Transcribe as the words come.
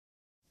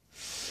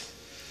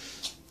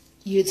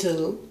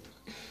YouTube,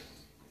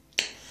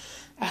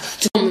 I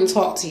come and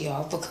talk to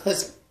y'all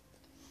because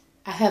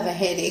I have a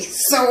headache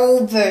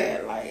so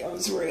bad. Like, it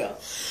was real.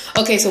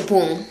 Okay, so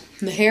boom.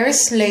 The hair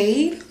is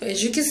slayed.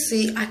 As you can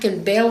see, I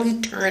can barely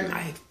turn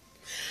my...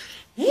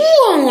 Ooh,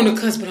 I don't want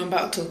to cuss, but I'm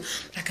about to.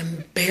 I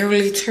can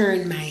barely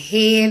turn my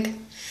head.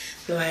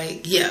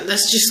 Like, yeah,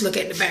 let's just look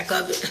at the back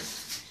of it.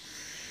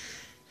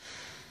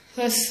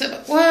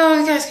 Well,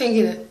 you guys can't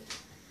get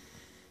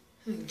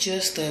a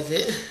gist of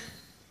it.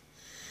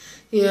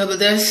 Yeah, but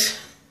that's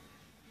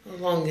how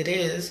long it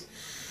is.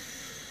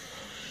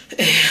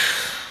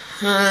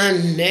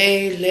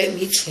 Honey, let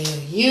me tell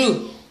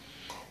you.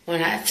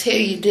 When I tell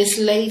you this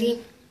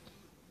lady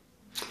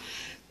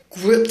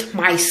gripped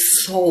my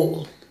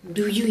soul.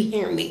 Do you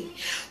hear me?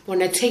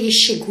 When I tell you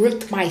she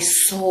gripped my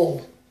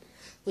soul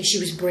when she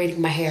was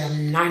braiding my hair.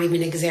 I'm not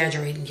even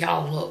exaggerating.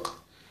 Y'all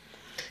look.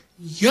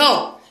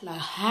 Yo, like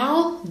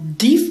how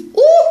deep?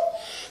 Ooh,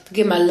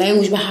 forget my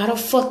language, but how the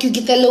fuck you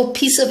get that little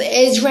piece of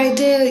edge right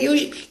there? Yo,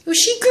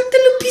 she gripped the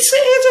little piece of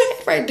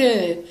edge right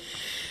there.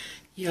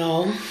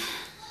 Y'all,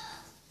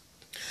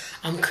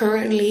 I'm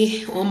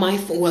currently on my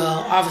phone.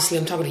 Well, obviously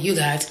I'm talking to you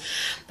guys,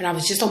 but I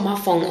was just on my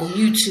phone on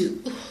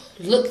YouTube.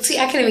 Look, see,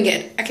 I can't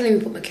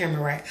even put my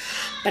camera right.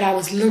 But I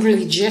was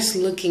literally just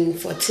looking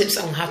for tips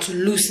on how to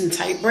loosen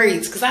tight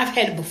braids. Because I've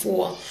had it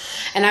before.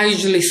 And I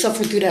usually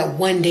suffer through that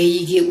one day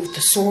you get with the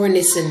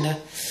soreness and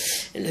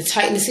the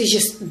tightness. It's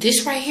just,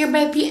 this right here,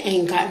 baby,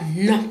 ain't got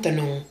nothing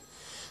on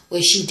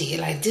what she did.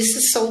 Like, this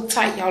is so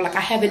tight, y'all. Like, I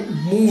haven't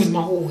moved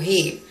my whole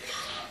head.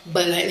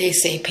 But like they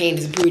say, pain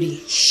is beauty.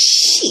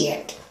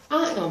 Shit.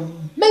 I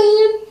am,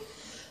 man.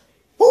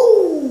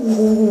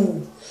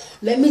 Ooh.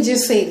 Let me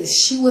just say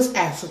this. She was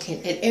African.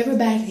 And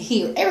everybody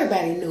here,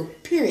 everybody knew,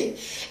 period.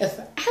 If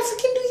an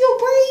African do your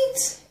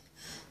braids,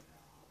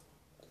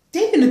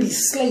 they're going to be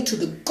slayed to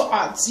the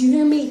gods. You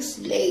hear me?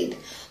 Slayed.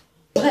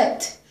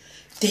 But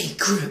they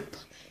grip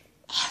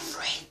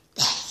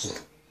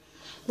everything.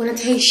 When I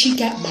tell you she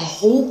got my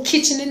whole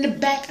kitchen in the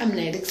back, I'm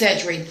not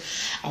exaggerating.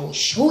 I will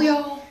show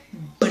y'all,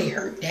 but it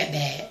hurt that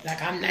bad.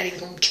 Like, I'm not even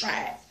going to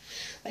try it.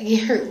 Like,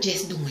 it hurt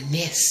just doing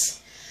this.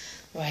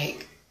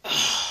 Like,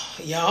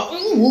 y'all,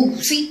 ooh,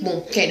 see,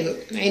 boom, can't do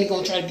it. I ain't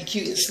gonna try to be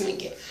cute and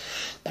slink it.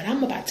 But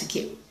I'm about to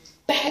get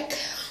back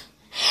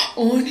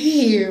on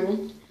here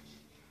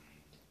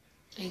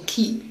and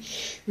keep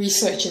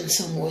researching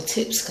some more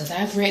tips. Because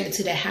I've ran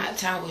into that hot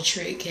towel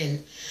trick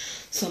and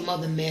some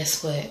other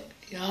mess. But,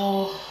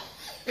 y'all,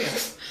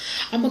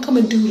 I'm gonna come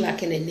and do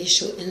like an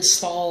initial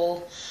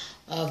install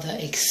of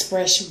the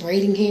express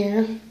braiding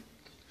hair.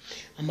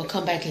 I'm gonna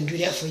come back and do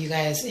that for you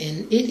guys.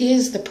 And it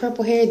is, the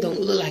purple hair don't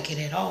look like it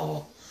at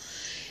all.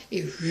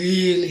 It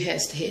really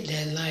has to hit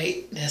that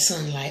light, that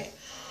sunlight.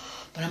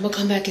 But I'm gonna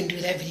come back and do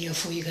that video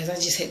for you guys. I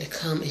just had to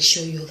come and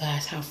show you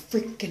guys how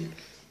freaking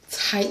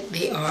tight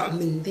they are. I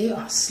mean, they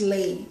are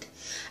slayed.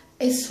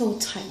 It's so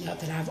tight, y'all,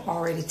 that I've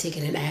already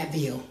taken an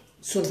Advil.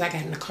 As soon as I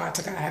got in the car, I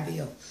took an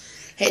Advil.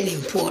 Hadn't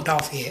even pulled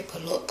off yet,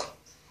 but look.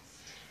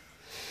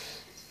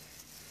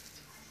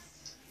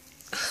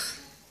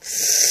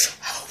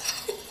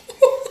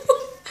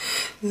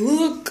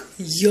 Look,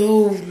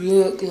 yo,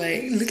 look,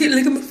 like, look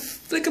at my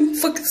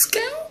fucking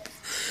scalp.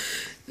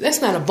 That's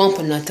not a bump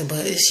or nothing,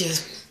 but it's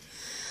just,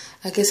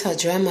 I guess how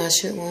dry my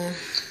shit was.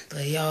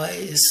 But y'all, it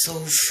is so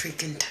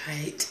freaking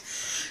tight.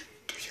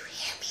 Do you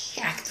hear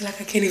me? I feel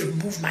like I can't even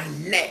move my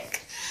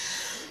neck.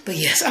 But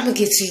yes, I'm gonna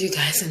get to you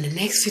guys in the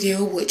next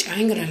video, which I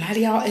ain't gonna lie to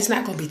y'all, it's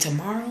not gonna be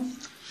tomorrow.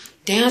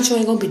 Damn sure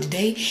ain't gonna be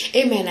today.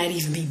 It may not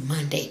even be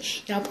Monday.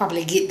 Y'all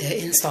probably get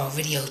the install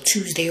video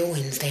Tuesday or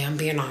Wednesday, I'm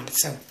being honest.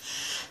 So,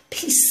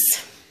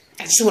 peace.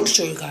 I just want to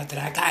show you guys that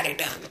I got it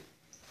done.